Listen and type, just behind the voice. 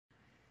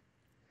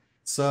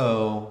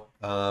So,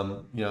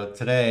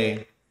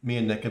 today me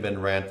and Nick have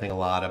been ranting a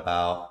lot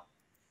about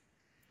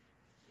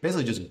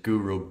basically just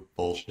guru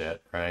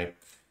bullshit, right?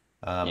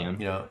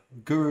 Yeah.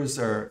 Gurus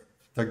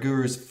they're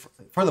gurus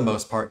for the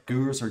most part.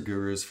 Gurus are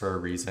gurus for a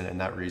reason, and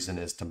that reason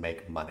is to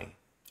make money,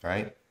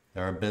 right?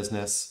 They're a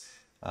business.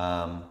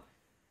 Um,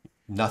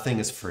 Nothing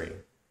is free.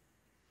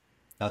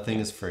 Nothing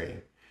Yeah. is free.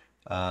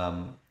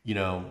 Um, you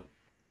know,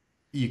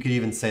 you could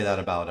even say that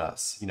about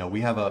us.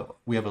 We have a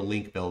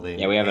link Yeah.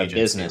 building We have a agency,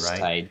 business right?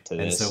 tied to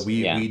And so this.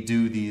 we Yeah.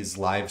 do these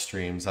live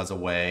streams as a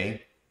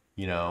way,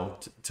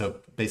 to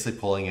basically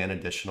pulling in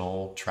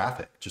additional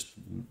traffic, just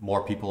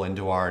more people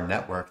into our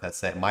network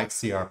that might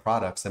see our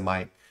products and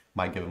might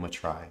give them a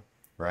try,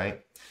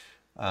 right?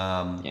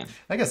 Yeah.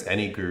 I guess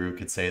any guru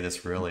could say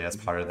this really as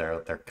part of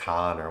their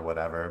con or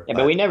whatever, Yeah.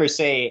 But we but never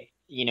say,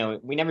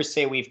 we never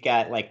say we've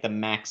got like the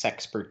max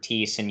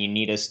expertise and you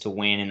need us to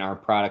win and our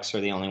products are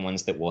the only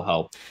ones that will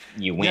help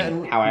you yeah,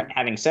 win.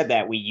 Having said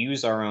that, we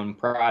use our own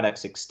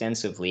products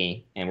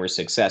extensively and we're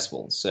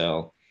successful.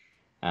 So,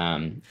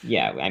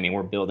 yeah, I mean,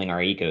 we're building our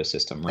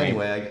ecosystem, right?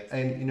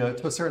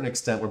 to a certain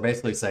extent, we're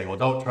basically saying, well,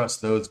 don't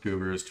trust those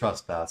gurus,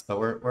 trust us. But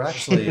we're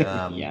actually,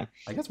 Yeah.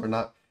 I guess we're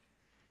not.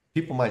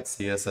 People might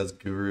see us as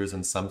gurus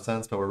in some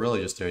sense, but we're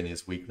really just doing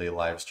these weekly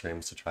live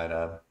streams to try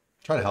to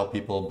help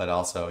people, but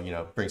also,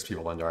 brings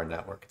people into our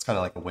network. It's kind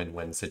of like a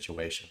win-win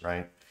situation,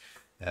 right?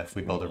 If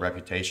we build a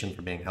reputation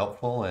for being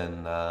helpful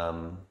and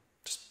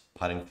just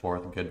putting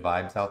forth good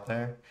vibes out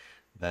there,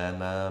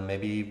 then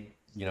maybe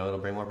it'll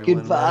bring more people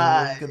Good in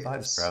with good vibes,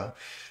 vibes. bro.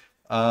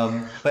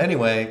 But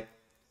anyway,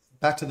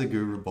 back to the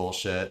guru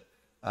bullshit.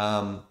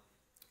 Um,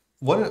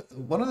 one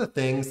of the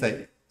things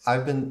that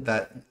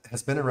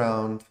has been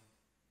around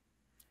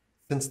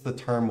since the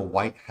term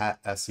white hat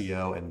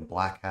SEO and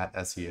black hat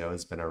SEO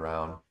has been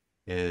around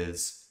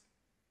is,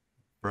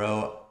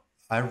 bro,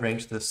 I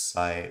ranked this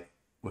site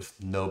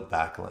with no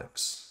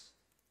backlinks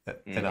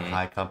in a Hmm.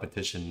 high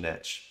competition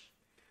niche.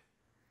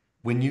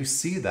 When you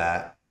see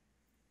that,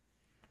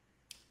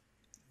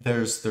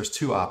 there's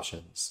two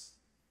options.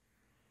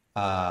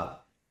 Uh,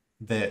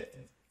 that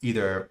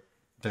either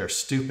they're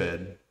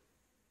stupid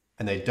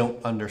and they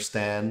don't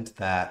understand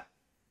that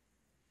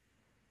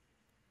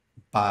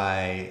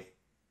by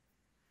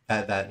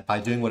that by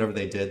doing whatever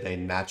they did, they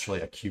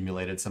naturally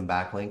accumulated some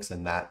backlinks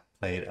and that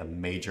played a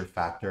major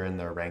factor in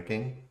their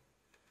ranking,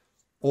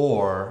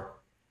 or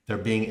they're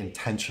being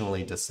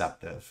intentionally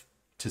deceptive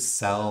to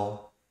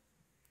sell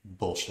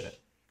bullshit, of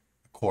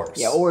Yeah,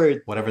 course,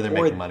 or whatever they're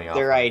making or money off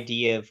their of.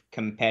 idea of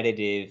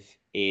competitive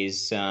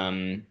is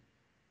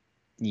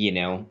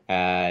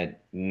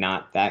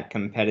not that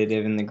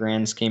competitive in the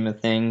grand scheme of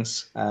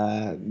things.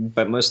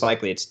 But most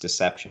likely it's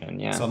deception, So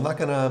yeah. I'm not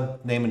gonna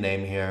name a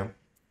name here.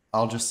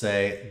 I'll just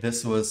say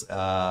this was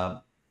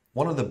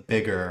one of the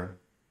bigger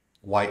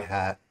white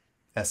hat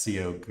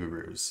SEO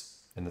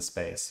gurus in the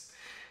space.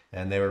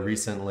 And they were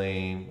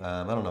recently,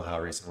 I don't know how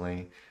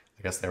recently,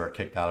 I guess they were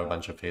kicked out of a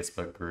bunch of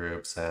Facebook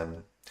groups.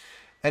 And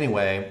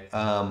anyway,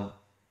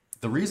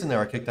 the reason they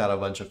were kicked out of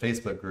a bunch of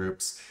Facebook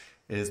groups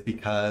is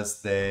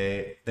because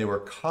they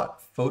were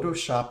caught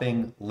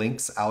photoshopping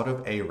links out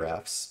of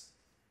Ahrefs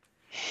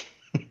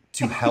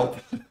to help.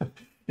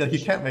 You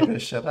can't make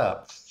this shit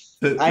up.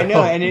 To I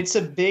know, and help it's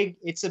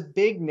a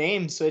big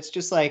name, so it's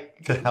just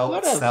like to help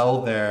what a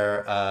sell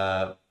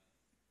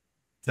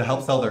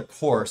their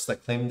course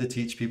that claimed to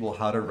teach people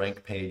how to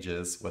rank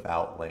pages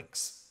without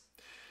links.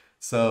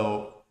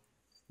 So,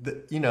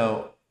 the, you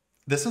know,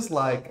 this is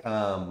like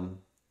I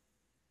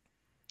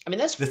mean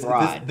that's this this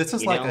fraud, this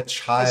is you like a know? That's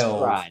child.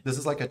 fraud. This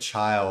is like a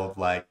child,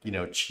 like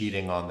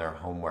cheating on their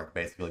homework.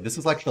 Basically, this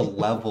is like the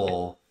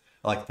level,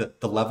 like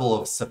the level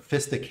of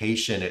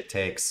sophistication it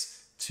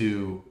takes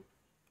to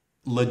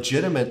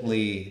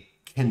legitimately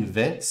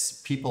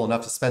convince people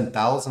enough to spend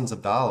thousands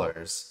of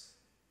dollars.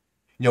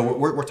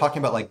 We're talking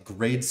about like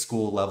grade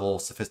school level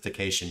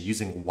sophistication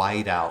using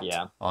whiteout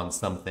Yeah. on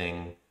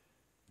something,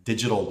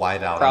 digital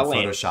whiteout on Probably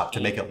Photoshop to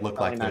make it look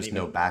probably like not there's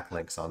no even.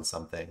 backlinks on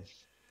something.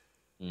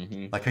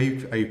 Hmm. Like, are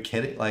you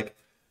kidding? Like,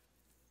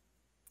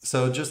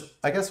 so just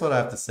I guess what I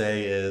have to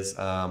say is,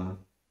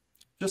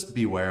 just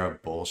beware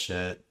of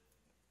bullshit.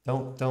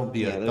 Don't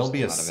be a Yeah, don't there's a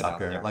be a lot of it out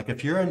sucker. there. Like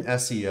if you're in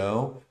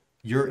SEO,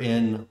 you're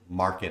in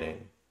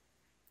marketing,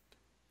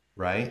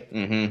 right?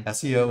 Hmm.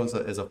 SEO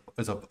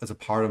is a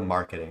part of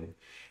marketing.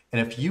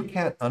 And if you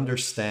can't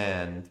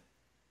understand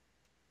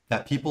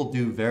that people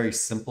do very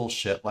simple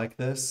shit like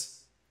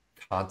this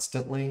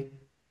constantly,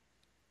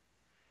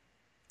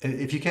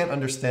 if you can't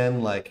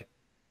understand like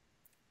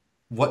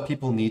what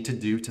people need to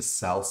do to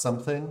sell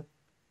something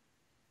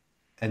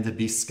and to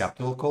be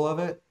skeptical of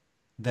it,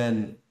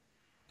 then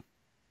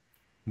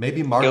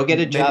Go get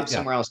a maybe job yeah,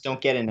 somewhere else. Don't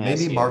get into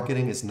maybe SEO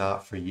marketing is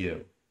not for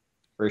you.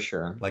 for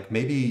sure. Like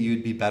maybe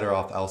you'd be better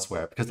off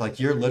elsewhere because like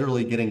you're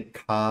literally getting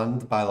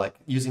conned by like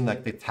using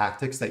like the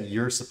tactics that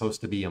you're supposed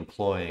to be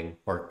employing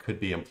or could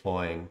be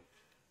employing.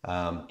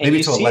 And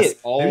you see it Maybe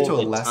all to a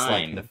the less like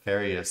time.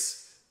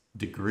 nefarious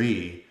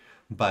degree,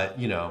 but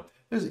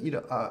there's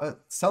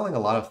selling a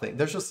lot of things.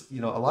 There's just a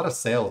lot of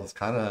sales is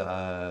kind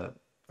of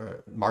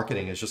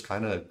marketing is just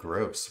kind of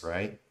gross,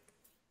 right?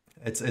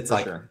 It's For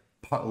like sure.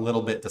 a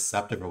little bit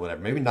deceptive or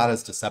whatever. Maybe not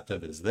as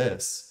deceptive as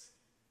this,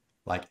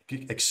 like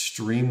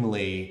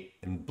extremely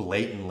and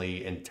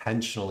blatantly,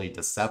 intentionally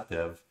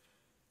deceptive,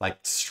 like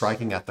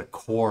striking at the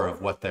core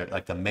of what they're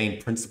like the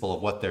main principle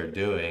of what they're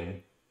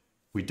doing.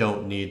 We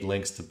don't need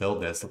links to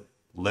build this.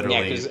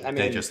 Yeah, because Literally, I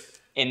they mean, just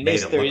in made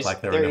this it look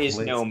like there were there no is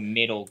no links.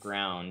 middle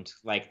ground.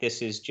 Like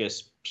this is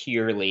just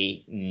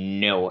purely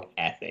no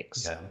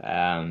ethics. Yeah,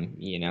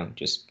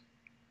 Just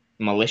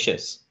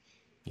malicious.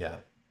 yeah.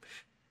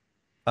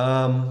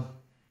 Um,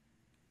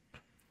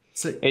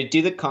 so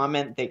Do the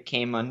comment that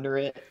came under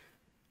it?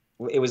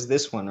 It was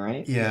this one,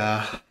 right?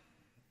 yeah.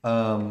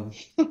 Um,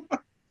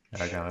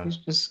 I gotta It's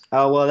just,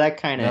 oh well, that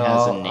kind of no,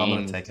 has a I'm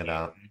gonna name take it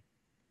out. too.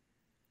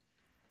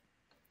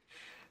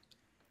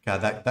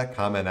 God, that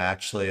comment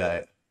actually,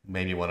 I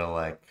made me want to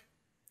like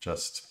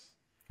just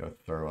go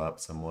throw up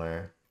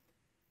somewhere.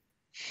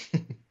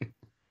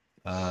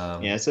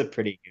 Yeah, Um, it's a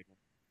pretty good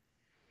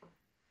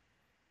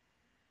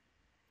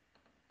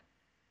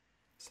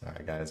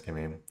sorry guys, give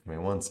me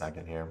 1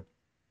 second here.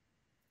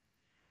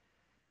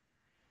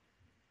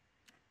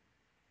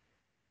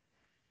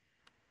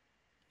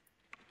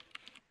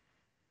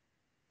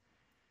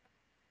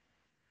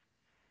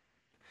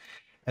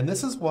 And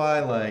this is why,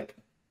 like,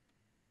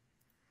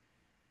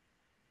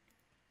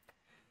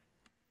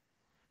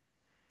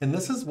 and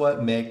this is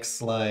what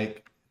makes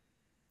like,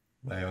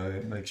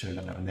 wait, make sure I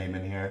don't have a name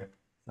in here.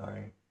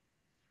 Sorry.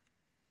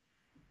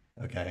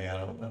 Okay, I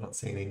don't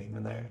see any name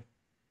in there.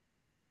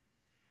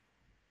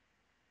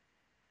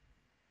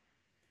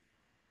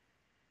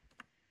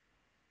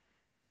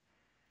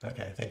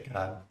 Okay, thank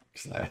God,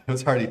 'cause it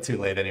was already too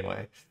late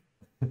anyway.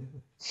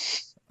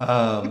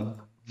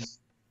 Um,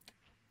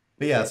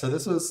 but yeah, so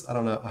this was, I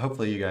don't know,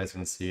 hopefully you guys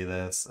can see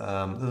this.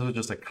 This was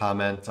just a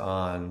comment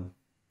on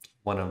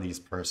one of these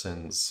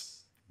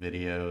person's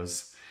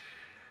videos.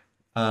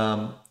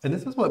 And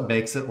this is what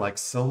makes it like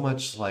so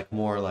much like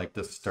more like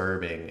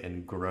disturbing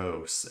and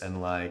gross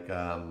and like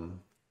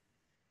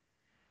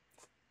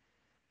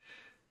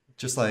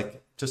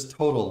just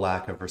total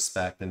lack of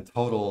respect and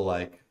total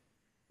like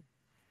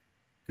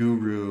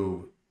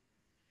guru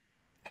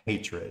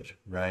hatred,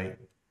 right?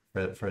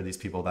 For these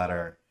people that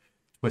are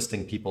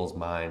twisting people's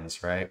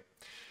minds, right?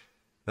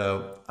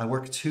 So I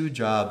work 2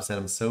 jobs and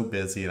I'm so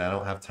busy and I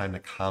don't have time to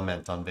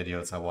comment on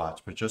videos I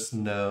watch. But just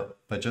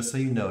so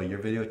you know, your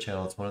video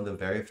channel is one of the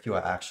very few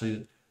I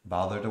actually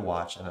bother to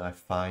watch and I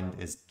find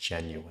is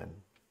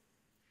genuine.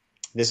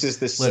 This is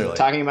this Literally,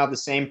 talking about the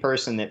same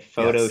person that yes.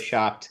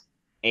 photoshopped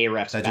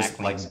Ahrefs That just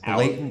backlinks like out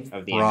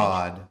of the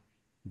image.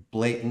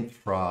 blatant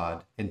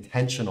fraud,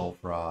 intentional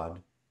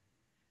fraud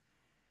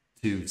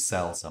to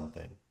sell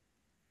something,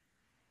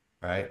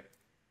 right?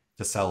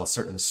 To sell a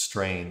certain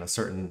strain, a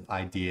certain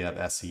idea of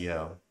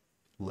SEO,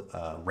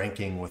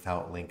 ranking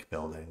without link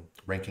building,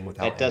 ranking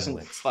without That any doesn't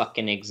links.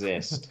 fucking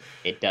exist.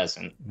 It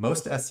doesn't.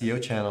 Most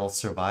SEO channels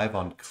survive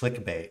on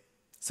clickbait,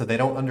 so they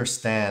don't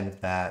understand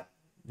that,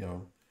 you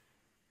know,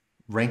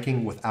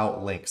 ranking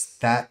without links,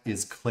 that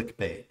is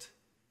clickbait.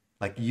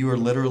 Like you are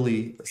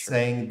literally For sure.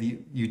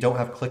 saying you don't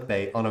have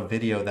clickbait on a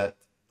video that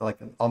like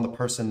on the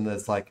person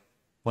that's like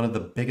one of the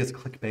biggest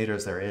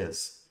clickbaiters there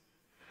is.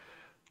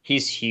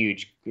 He's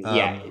huge.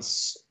 Yeah, Um,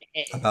 it's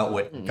about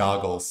what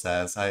Goggle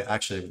says. I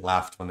actually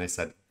laughed when they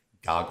said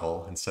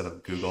Goggle instead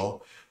of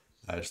Google.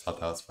 I just thought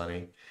that was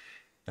funny.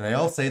 And they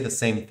all say the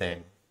same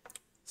thing.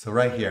 So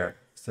right here.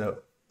 So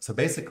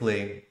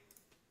basically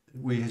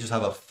we just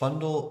have a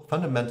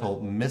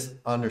fundamental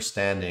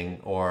misunderstanding,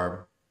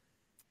 or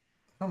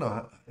I don't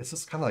know, it's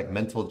just kind of like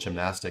mental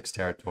gymnastics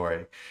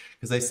territory.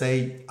 Because they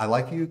say, I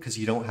like you because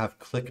you don't have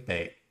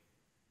clickbait.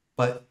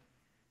 But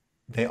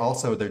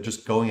they're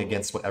just going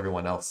against what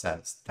everyone else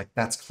says. Like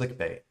that's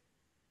clickbait.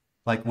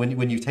 Like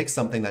when you take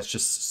something that's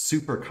just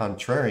super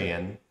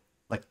contrarian,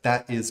 like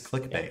that is yeah.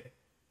 clickbait.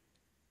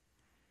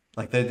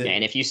 Like Yeah,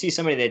 and if you see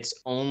somebody that's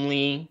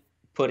only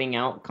putting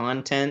out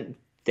content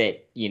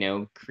that,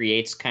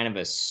 creates kind of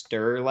a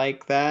stir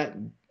like that,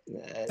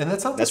 and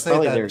that's not to that's say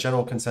probably that their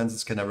general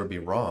consensus can never be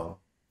wrong.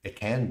 It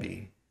can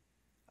be.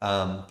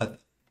 But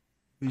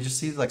you just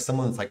see like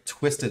someone that's like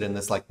twisted in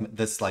this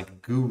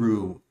like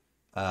guru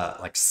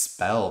like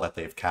spell that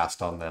they've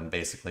cast on them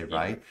basically, yeah.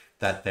 right?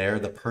 That they're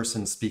the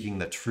person speaking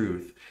the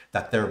truth,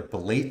 that their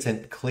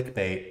blatant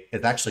clickbait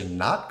is actually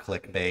not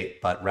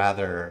clickbait, but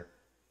rather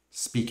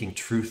speaking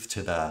truth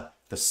to the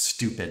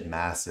stupid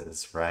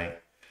masses, right?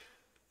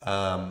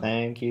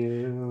 Thank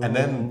And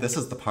then you. this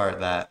is the part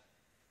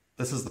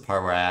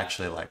where I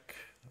actually like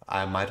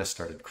I might have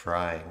started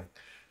crying.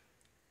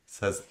 It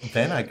says,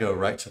 then I go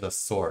right to the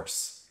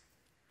source,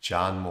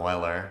 John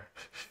Mueller,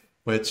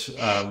 which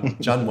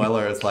John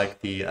Mueller is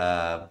like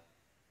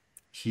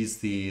he's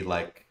the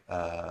like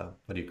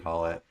what do you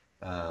call it?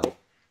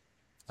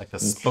 Like the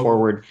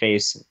Forward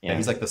face. yeah, Yeah.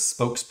 he's like the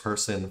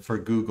spokesperson for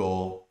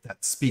Google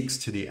that speaks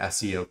to the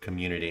SEO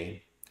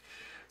community.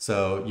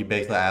 So you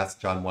basically ask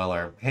John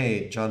Mueller,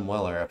 "Hey, John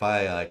Mueller, if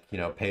I like,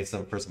 pay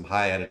some for some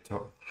high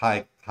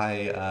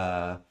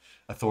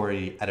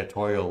authority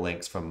editorial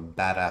links from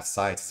badass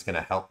sites is going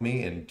to help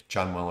me. And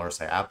John Mueller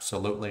say,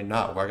 absolutely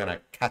not. We're going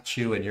to catch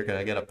you and you're going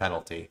to get a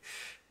penalty.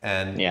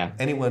 And Yeah.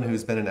 anyone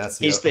who's been in SEO,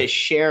 He's the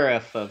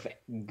sheriff of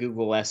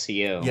Google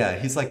SEO. yeah,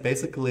 he's like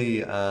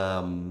basically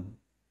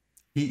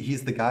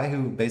he's the guy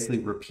who basically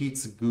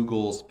repeats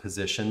Google's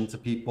position to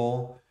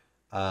people.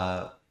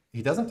 Uh,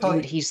 he doesn't tell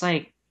Dude, you. he's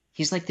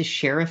like the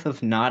sheriff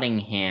of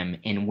Nottingham,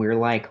 and we're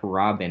like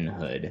Robin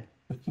Hood.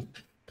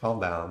 Calm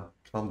down,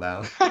 calm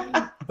down.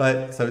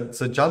 But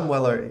so John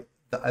Weller,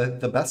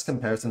 the best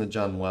comparison to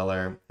John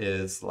Weller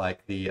is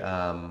like the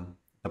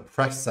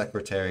press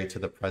secretary to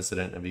the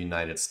president of the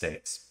United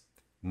States.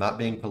 Not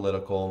being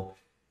political,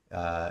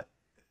 uh,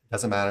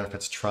 doesn't matter if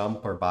it's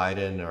Trump or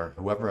Biden or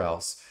whoever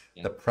else.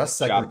 Yeah. The press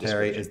Job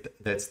secretary is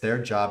description. that's their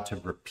job to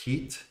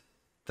repeat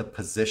the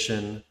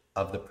position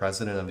of the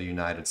president of the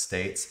United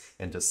States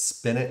and to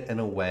spin it in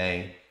a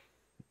way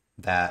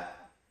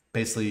that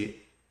basically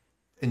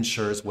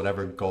ensures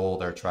whatever goal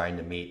they're trying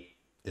to meet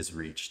is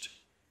reached,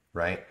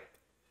 right?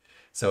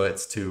 So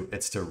it's to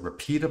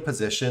repeat a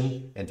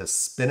position and to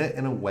spin it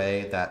in a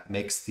way that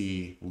makes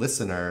the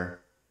listener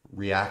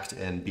react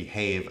and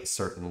behave a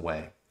certain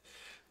way.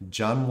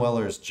 John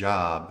Weller's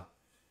job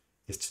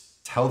is to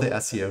tell the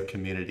SEO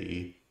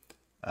community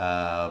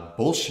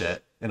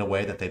bullshit in a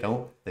way that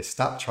they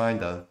stop trying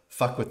to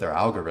fuck with their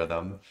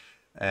algorithm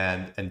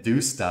and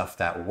do stuff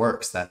that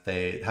works that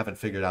they haven't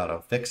figured out a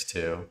fix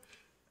to,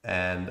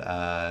 and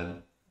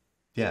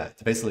yeah,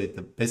 to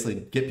basically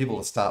get people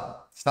to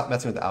stop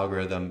messing with the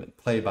algorithm and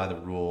play by the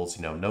rules.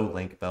 No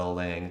link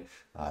building,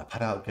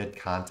 put out good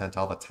content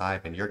all the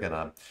time, and you're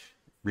gonna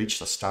reach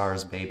the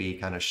stars, baby,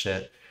 kind of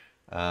shit.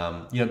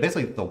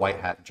 Basically the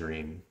white hat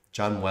dream.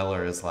 John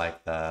Weller is like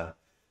yeah,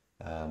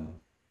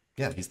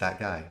 he's that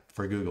guy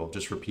for Google,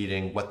 just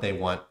repeating what they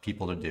want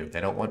people to do.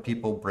 They don't want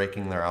people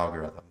breaking their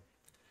algorithm.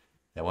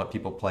 They want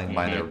people playing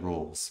by their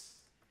rules.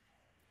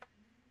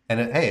 And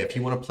hey, if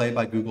you want to play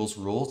by Google's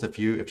rules, if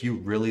you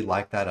really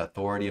like that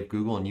authority of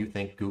Google and you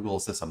think Google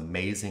is this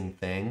amazing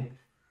thing,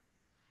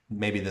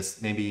 maybe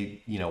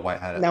white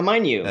hat Now,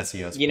 mind you,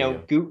 SEO is for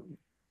you.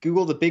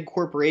 Google, the big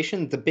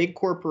corporations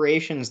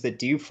that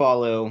do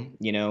follow,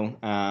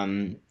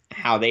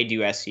 how they do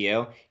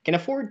SEO can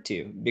afford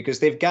to, because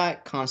they've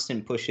got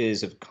constant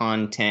pushes of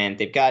content.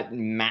 They've got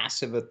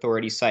massive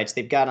authority sites.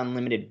 They've got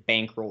unlimited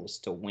bankrolls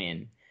to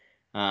win.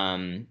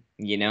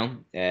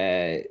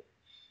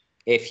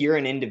 If you're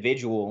an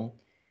individual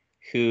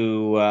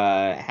who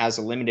has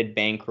a limited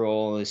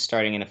bankroll, is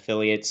starting an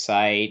affiliate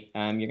site,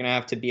 you're going to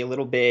have to be a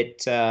little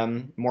bit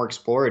more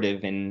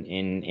explorative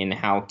in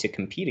how to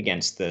compete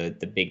against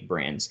the big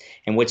brands.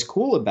 And what's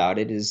cool about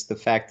it is the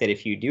fact that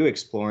if you do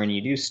explore and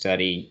you do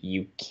study,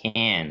 you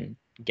can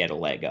get a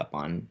leg up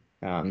on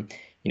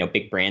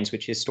big brands,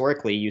 which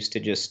historically used to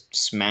just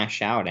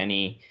smash out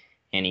any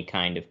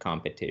kind of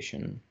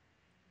competition.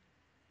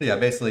 Yeah,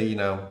 basically,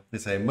 they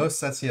say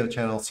most SEO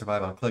channels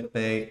survive on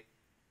clickbait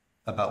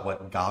about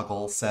what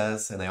Goggle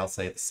says, and they all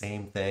say the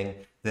same thing.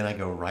 Then I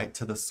go right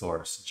to the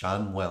source,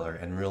 John Weller,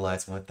 and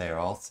realize what they're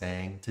all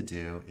saying to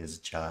do is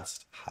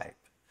just hype.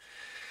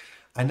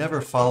 I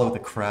never follow the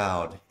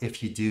crowd.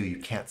 If you do, you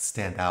can't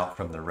stand out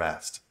from the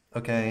rest.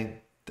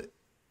 Okay?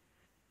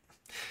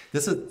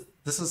 This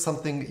is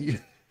something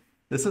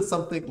this is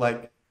something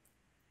like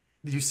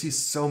you see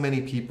so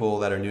many people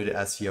that are new to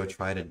SEO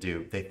try to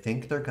do. They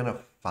think they're gonna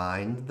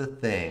find the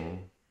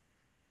thing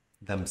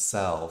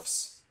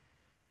themselves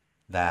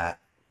that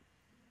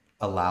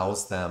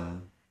allows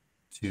them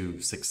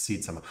to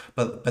succeed somehow.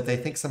 But they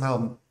think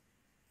somehow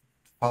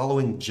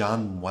following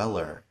John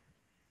Weller,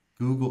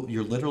 Google,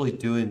 you're literally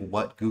doing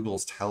what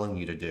Google's telling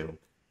you to do.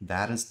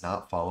 That is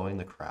not following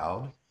the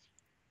crowd.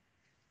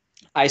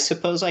 I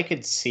suppose I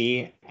could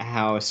see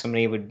how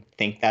somebody would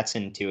think that's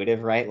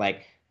intuitive, right?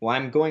 Like, well,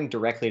 I'm going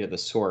directly to the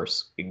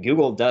source.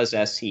 Google does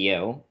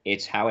SEO.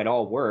 It's how it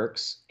all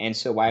works. And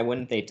so why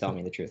wouldn't they tell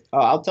me the truth? Oh,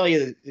 I'll tell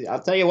you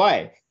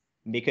why.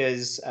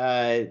 Because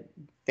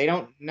they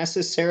don't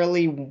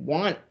necessarily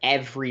want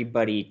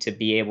everybody to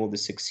be able to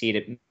succeed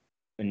at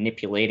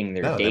manipulating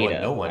their No, they want no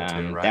data. one to,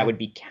 That right? would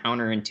be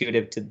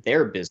counterintuitive to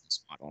their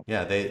business model.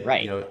 Yeah,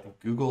 Right.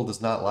 Google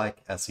does not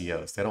like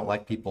SEOs. They don't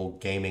like people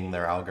gaming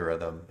their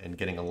algorithm and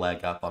getting a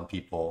leg up on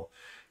people.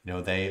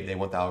 They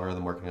want the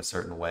algorithm working a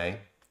certain way.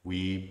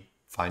 We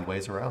find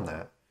ways around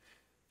that.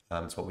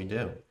 It's what we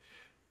do.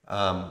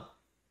 Um,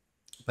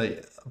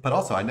 but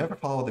also, I never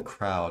follow the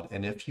crowd,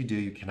 and if you do,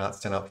 you cannot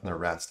stand out from the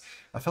rest.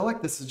 I feel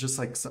like this is just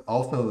like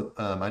also.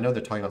 I know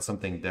they're talking about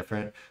something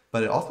different,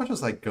 but it also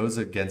just like goes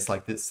against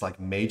like this like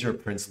major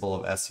principle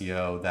of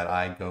SEO that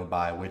I go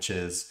by, which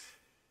is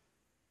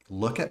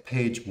look at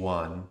page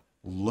one,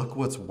 look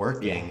what's Yeah.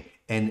 working,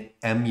 and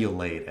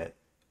emulate it,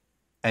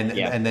 and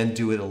Yeah. and then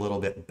do it a little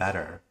bit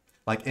better.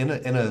 Like in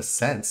a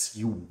sense,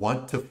 you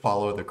want to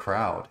follow the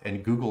crowd,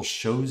 and Google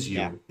shows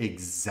Yeah. you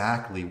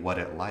exactly what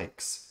it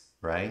likes,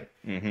 right?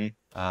 Hmm.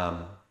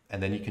 Um,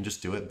 and then you can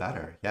just do it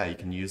better. Yeah, you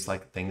can use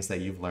like things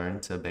that you've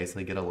learned to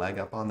basically get a leg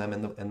up on them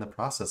in the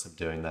process of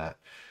doing that.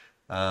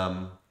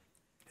 Um,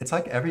 it's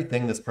like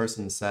everything this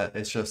person said,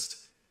 it's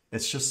just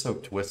so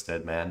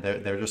twisted, man.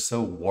 They're just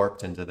so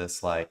warped into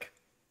this like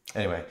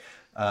anyway.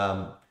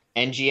 Um,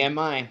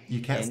 NGMI,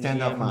 you can't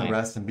stand out from the NGMI.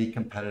 rest and be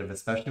competitive,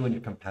 especially when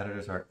your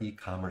competitors are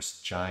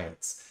e-commerce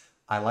giants.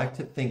 I like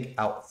to think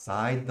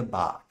outside the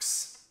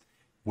box,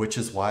 which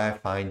is why I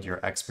find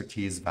your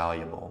expertise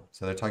valuable.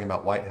 So they're talking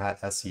about white hat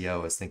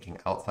SEO is thinking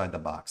outside the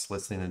box,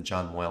 listening to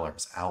John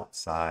Weller's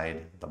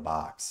outside the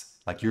box.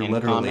 Like you're And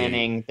literally,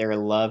 commenting their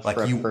love for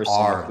like a you person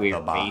are who the erased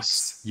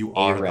box. You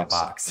are the Ahrefs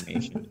box.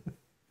 information.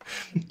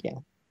 Yeah.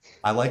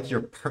 I like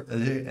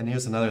and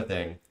here's another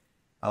thing.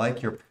 I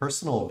like your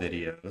personal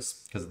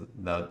videos because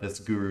this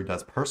guru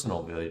does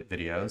personal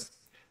videos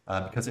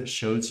because it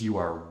shows you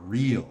are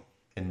real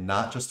and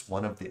not just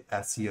one of the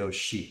SEO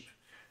sheep.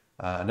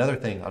 Another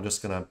thing, I'm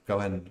just gonna go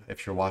ahead and,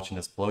 if you're watching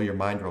this, blow your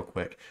mind real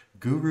quick.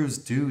 Gurus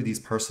do these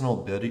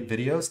personal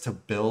videos to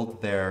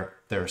build their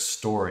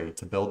story,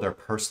 to build their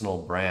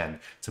personal brand,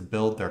 to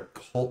build their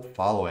cult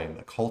following,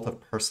 the cult of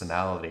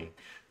personality.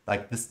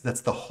 Like this,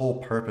 that's the whole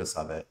purpose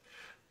of it.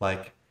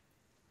 Like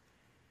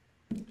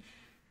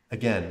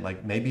again,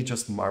 like maybe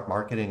just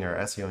marketing or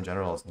SEO in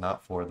general is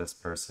not for this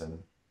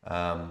person.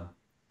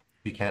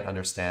 You can't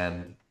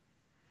understand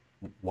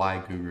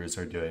why gurus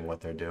are doing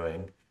what they're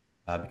doing.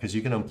 Because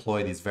you can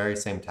employ these very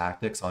same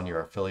tactics on your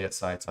affiliate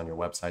sites, on your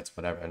websites,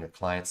 whatever, on your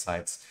client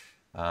sites.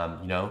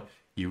 You know,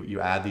 you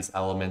add these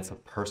elements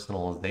of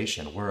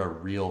personalization. We're a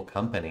real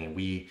company.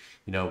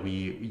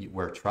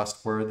 We're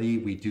trustworthy.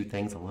 We do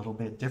things a little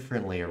bit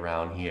differently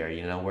around here.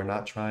 You know, we're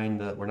not trying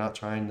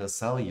to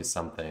sell you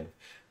something.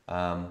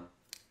 Um,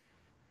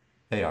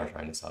 they are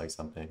trying to sell you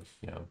something.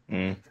 You know,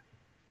 Mm.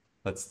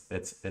 but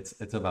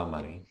it's about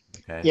money.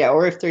 Okay. Yeah,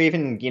 or if they're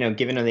even,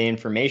 giving the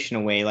information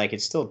away, like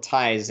it still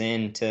ties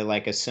into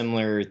like a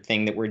similar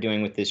thing that we're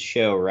doing with this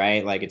show,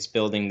 right? Like it's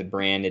building the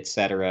brand, et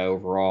cetera,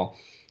 overall.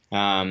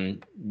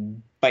 Um,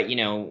 but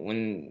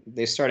when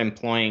they start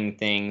employing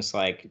things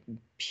like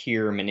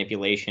pure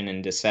manipulation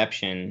and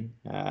deception,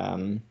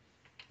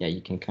 yeah,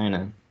 you can kind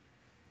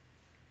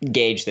of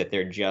gauge that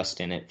they're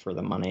just in it for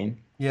the money.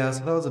 Yeah,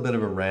 so that was a bit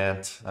of a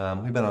rant.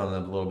 We've been on a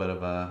little bit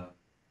of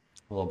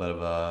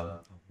a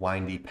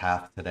windy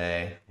path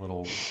today, a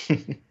little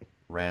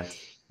rant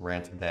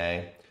rant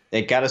day.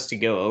 They got us to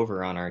go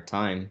over on our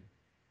time.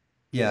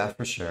 Yeah,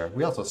 for sure.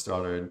 We also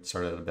started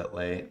a bit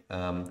late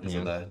because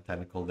of Yeah. the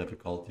technical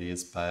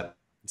difficulties, but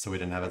so we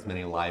didn't have as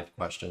many live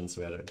questions.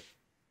 So we had to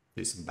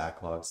do some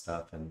backlog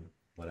stuff and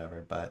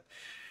whatever. But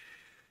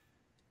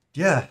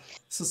yeah,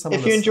 this is some of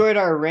If you this. enjoyed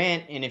our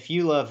rant and if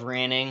you love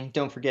ranting,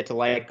 don't forget to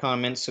like,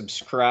 comment,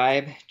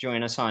 subscribe.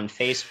 Join us on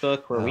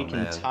Facebook where we Oh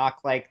can man,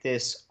 talk like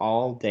this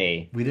all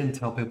day. we didn't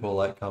tell people to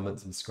like, comment,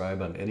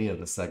 subscribe on any of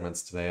the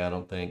segments today. I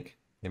don't think.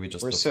 Maybe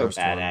just We're the so first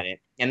bad one. at it.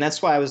 And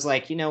that's why I was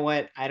like, you know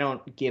what? I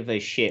don't give a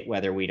shit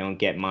whether we don't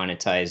get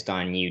monetized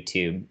on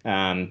YouTube.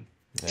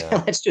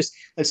 Yeah.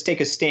 Let's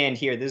take a stand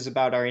here. This is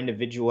about our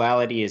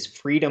individuality as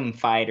freedom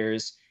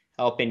fighters,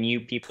 helping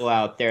you people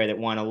out there that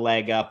want to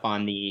leg up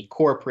on the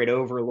corporate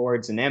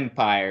overlords and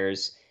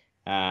empires.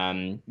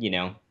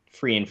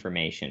 Free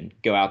information.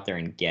 Go out there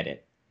and get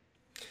it.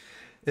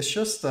 It's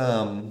just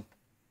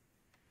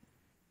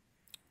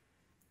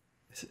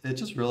it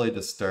just really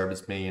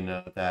disturbs me, you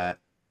know, that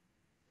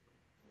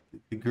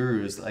the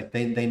gurus like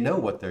they know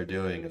what they're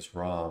doing is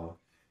wrong.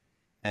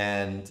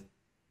 And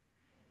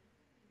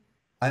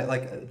I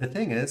like the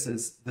thing is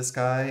this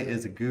guy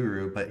is a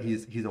guru, but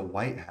he's a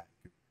white hat.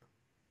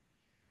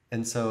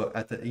 And so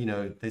at the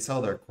they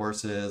sell their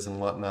courses and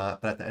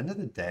whatnot, but at the end of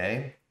the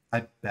day,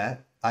 I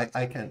bet I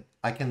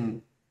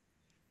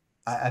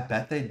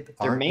bet they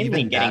They're aren't mainly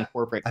even getting that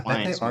corporate I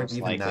bet they clients, aren't most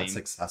even that likely.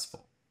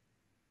 successful.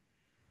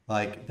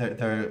 Like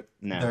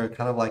No. they're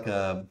kind of like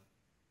a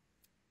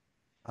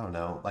I don't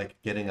know, like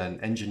getting an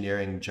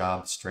engineering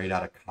job straight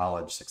out of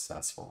college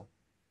successful.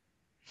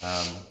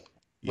 Um,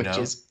 you Which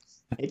know? is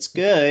it's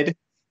good,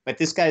 but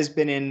this guy's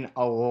been in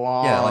a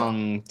Yeah, like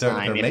long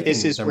time. If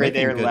this is they're where making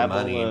their good level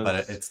money, of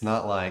but it's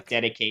not like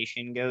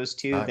dedication goes it's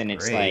to, not then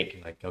it's great.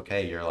 like, Like,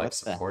 okay, you're like what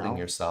the supporting hell?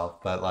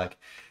 yourself, but like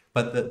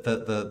but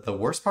the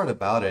worst part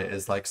about it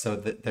is like so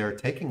that they're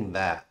taking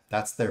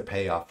that's their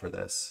payoff for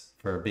this,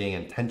 for being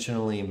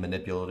intentionally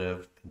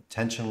manipulative,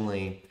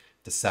 intentionally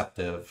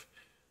deceptive,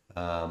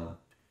 um,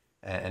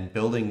 and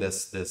building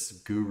this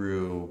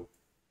guru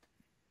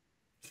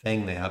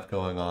thing they have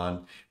going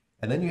on.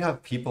 And then you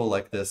have people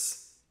like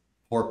this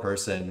poor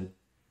person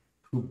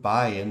who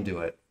buy into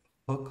it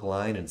hook,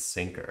 line, and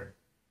sinker.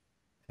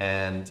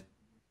 And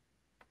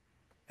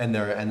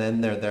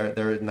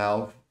they're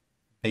now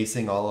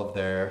basing all of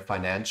their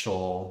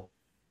financial,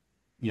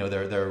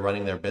 they're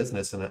running their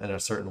business in a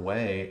certain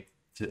way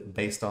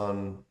based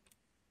on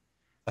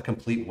a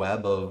complete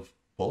web of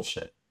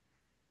bullshit.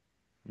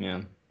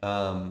 Yeah.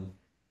 Um,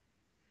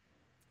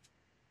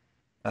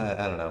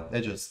 I don't know.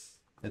 It's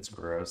That's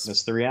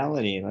gross. the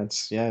reality.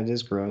 Yeah, it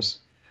is gross.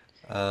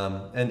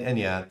 And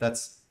yeah,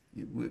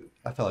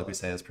 I feel like we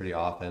say this pretty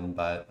often,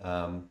 but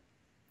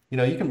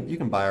you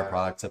can buy our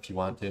products if you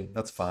want to.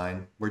 That's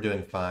fine. We're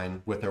doing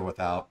fine with or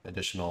without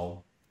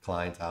additional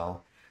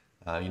clientele.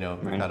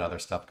 We've Right. got other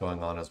stuff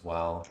going on as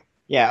well.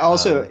 Yeah.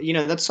 Also,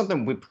 Um, that's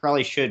something we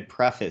probably should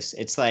preface.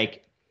 It's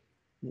like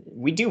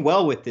we do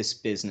well with this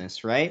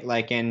business, right?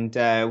 Like, and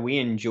we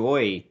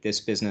enjoy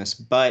this business,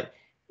 but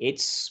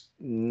it's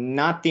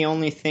not the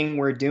only thing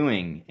we're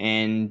doing.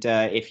 And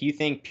if you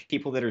think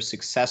people that are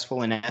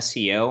successful in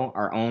SEO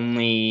are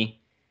only,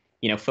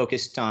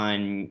 focused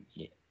on,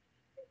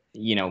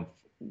 you know,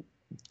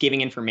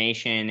 giving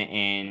information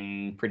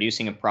and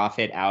producing a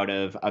profit out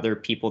of other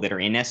people that are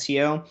in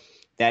SEO,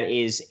 that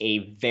is a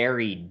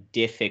very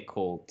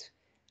difficult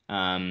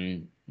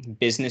um,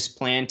 business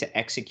plan to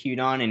execute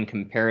on in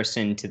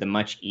comparison to the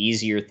much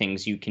easier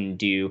things you can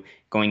do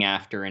going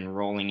after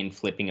enrolling and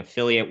flipping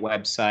affiliate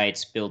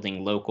websites,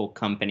 building local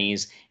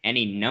companies,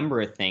 any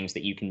number of things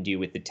that you can do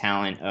with the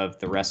talent of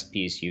the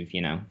recipes you've,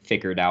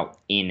 figured out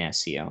in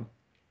SEO.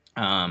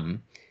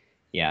 Um,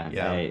 yeah,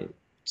 yeah.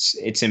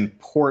 it's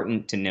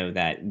important to know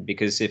that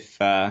because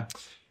if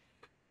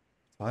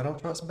I don't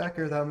trust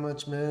Becker that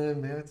much,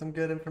 man. Maybe it's some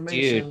good dude,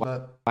 information,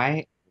 but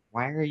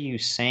why are you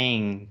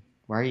saying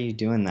why are you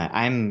doing that?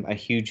 I'm a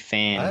huge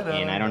fan, I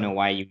and know, I I don't know know.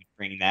 why you would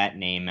bring that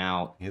name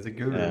out. He's a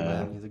guru, Uh,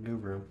 man. He's a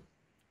guru.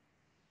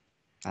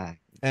 uh,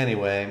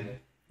 Anyway,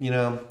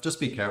 just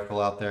be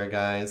careful out there,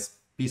 guys.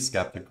 Be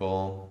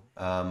skeptical.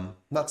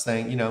 Not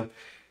saying, and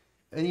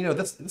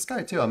this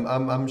guy too.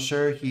 I'm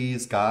sure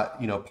he's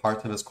got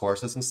parts of his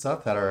courses and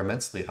stuff that are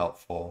immensely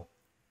helpful.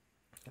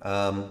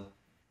 Um,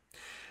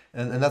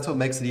 and that's what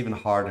makes it even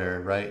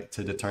harder, right,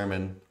 to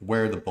determine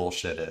where the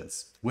bullshit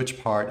is.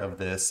 Which part of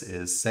this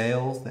is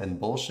sales and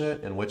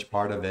bullshit, and which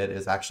part of it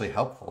is actually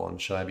helpful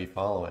and should I be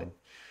following?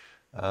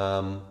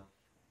 Um,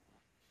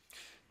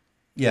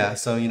 Yeah,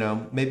 so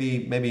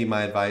maybe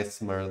my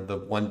advice or the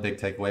one big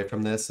takeaway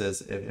from this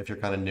is if you're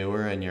kind of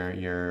newer and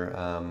you're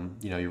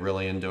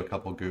really into a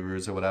couple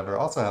gurus or whatever,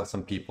 also have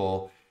some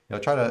people,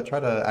 try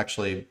to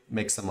actually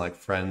make some like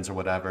friends or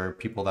whatever,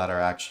 people that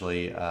are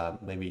actually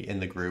maybe in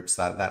the groups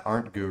that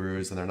aren't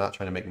gurus and they're not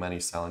trying to make money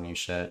selling you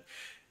shit,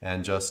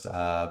 and just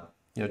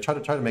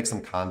try to make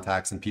some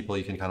contacts and people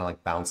you can kind of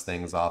like bounce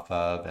things off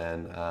of,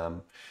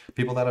 and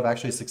people that have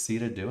actually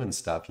succeeded doing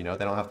stuff. They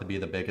don't have to be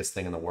the biggest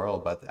thing in the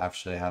world, but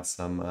actually have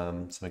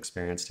some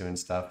experience doing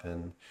stuff.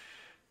 And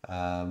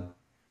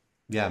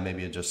yeah,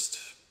 maybe it just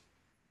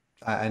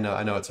I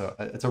know it's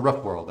a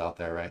rough world out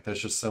there, right?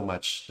 There's just so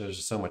much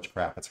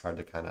crap. It's hard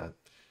to kind of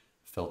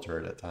filter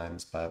it at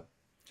times, but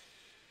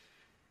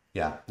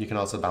yeah, you can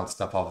also bounce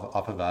stuff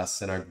off of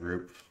us in our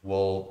group.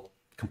 We'll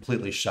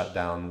completely shut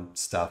down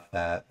stuff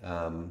that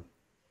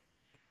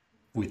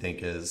we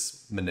think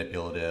is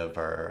manipulative,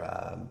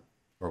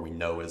 or we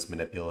know is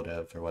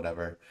manipulative or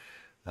whatever.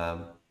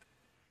 Um,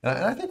 and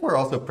I think we're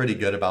also pretty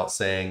good about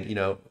saying,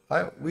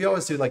 we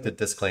always do like the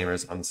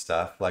disclaimers on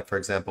stuff. Like, for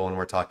example, when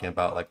we're talking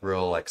about like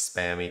real like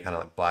spammy kind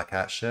of like black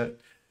hat shit,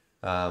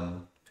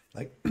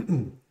 like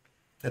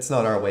it's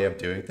not our way of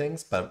doing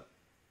things, but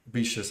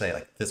we should say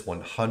like this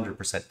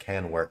 100%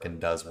 can work and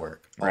does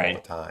work all the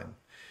right. time.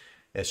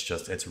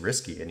 It's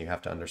risky and you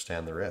have to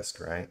understand the risk,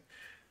 right?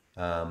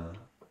 Um,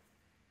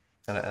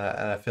 and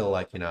I feel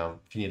like,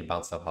 if you need to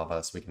bounce stuff off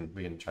us, we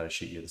can try to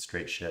shoot you the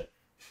straight shit.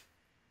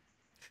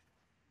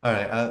 All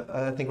right,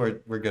 I think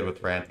we're good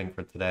with ranting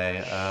for today.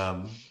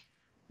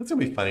 It's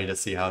gonna be funny to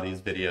see how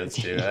these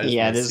videos do. I just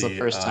Yeah, want to this is the see.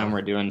 first time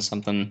we're doing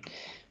something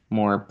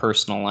more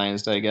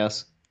personalized, I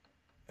guess.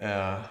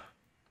 Uh,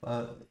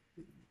 uh,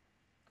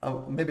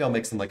 Maybe I'll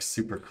make some like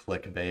super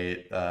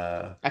clickbait,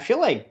 I feel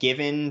like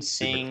given super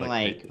seeing clickbait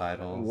like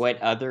titles.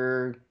 what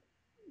other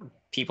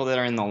people that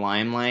are in the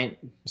limelight,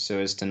 so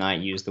as to not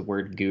use the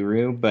word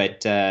guru,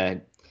 but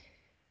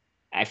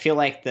I feel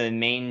like the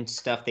main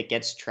stuff that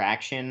gets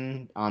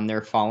traction on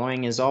their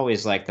following is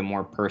always like the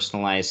more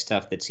personalized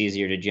stuff that's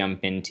easier to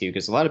jump into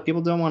because a lot of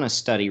people don't want to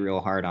study real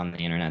hard on the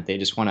internet. They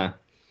just want to,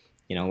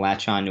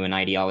 latch on to an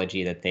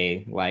ideology that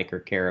they like or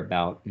care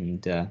about.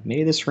 And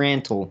maybe this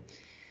rant will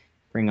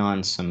bring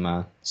on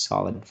some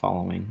solid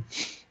following.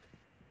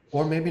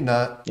 Or maybe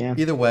not. Yeah.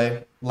 Either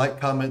way, like,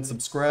 comment,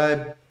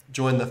 subscribe.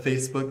 Join the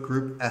Facebook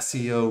group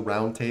SEO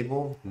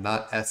Roundtable,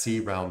 not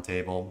SE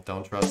Roundtable.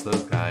 Don't trust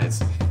those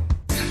guys.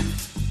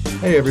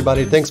 Hey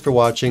everybody, thanks for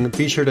watching.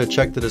 Be sure to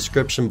check the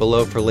description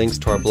below for links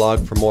to our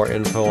blog for more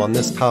info on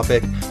this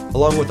topic,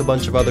 along with a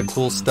bunch of other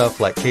cool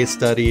stuff like case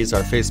studies,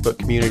 our Facebook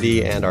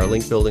community, and our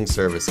link building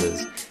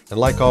services. And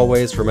like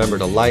always, remember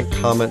to like,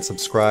 comment,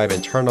 subscribe,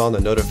 and turn on the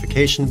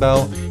notification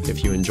bell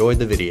if you enjoyed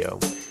the video.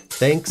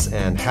 Thanks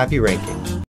and happy ranking.